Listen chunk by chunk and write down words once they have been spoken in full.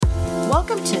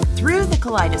Welcome to Through the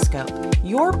Kaleidoscope,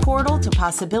 your portal to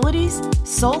possibilities,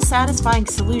 soul-satisfying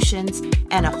solutions,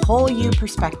 and a whole you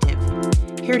perspective.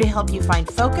 Here to help you find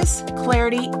focus,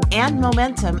 clarity, and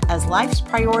momentum as life's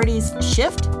priorities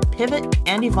shift, pivot,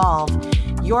 and evolve.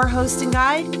 Your host and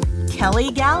guide, Kelly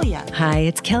Gallia. Hi,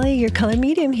 it's Kelly, your color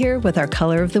medium, here with our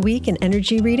color of the week and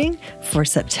energy reading for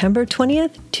September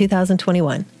 20th,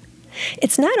 2021.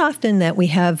 It's not often that we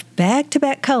have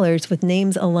back-to-back colors with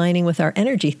names aligning with our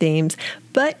energy themes,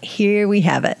 but here we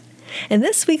have it. And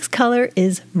this week's color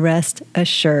is Rest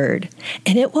Assured,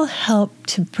 and it will help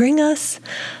to bring us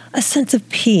a sense of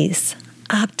peace,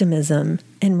 optimism,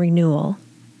 and renewal.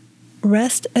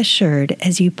 Rest assured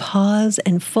as you pause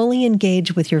and fully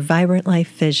engage with your vibrant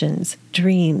life visions,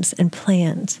 dreams, and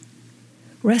plans.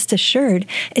 Rest assured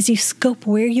as you scope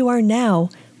where you are now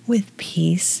with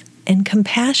peace and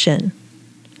compassion.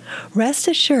 Rest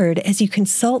assured as you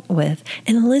consult with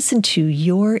and listen to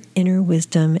your inner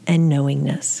wisdom and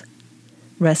knowingness.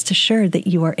 Rest assured that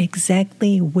you are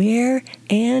exactly where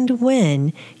and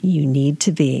when you need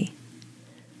to be.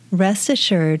 Rest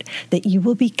assured that you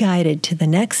will be guided to the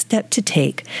next step to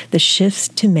take, the shifts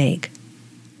to make.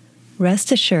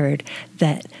 Rest assured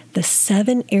that the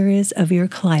 7 areas of your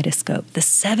kaleidoscope, the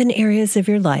 7 areas of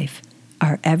your life,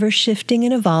 are ever shifting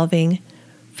and evolving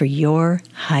for your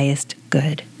highest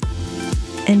good.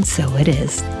 And so it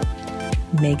is.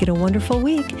 Make it a wonderful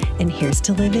week, and here's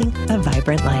to living a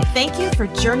vibrant life. Thank you for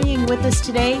journeying with us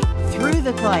today through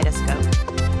the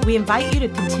kaleidoscope. We invite you to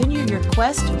continue your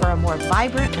quest for a more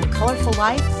vibrant and colorful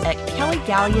life at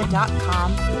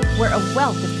kellygallia.com, where a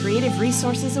wealth of creative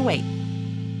resources await.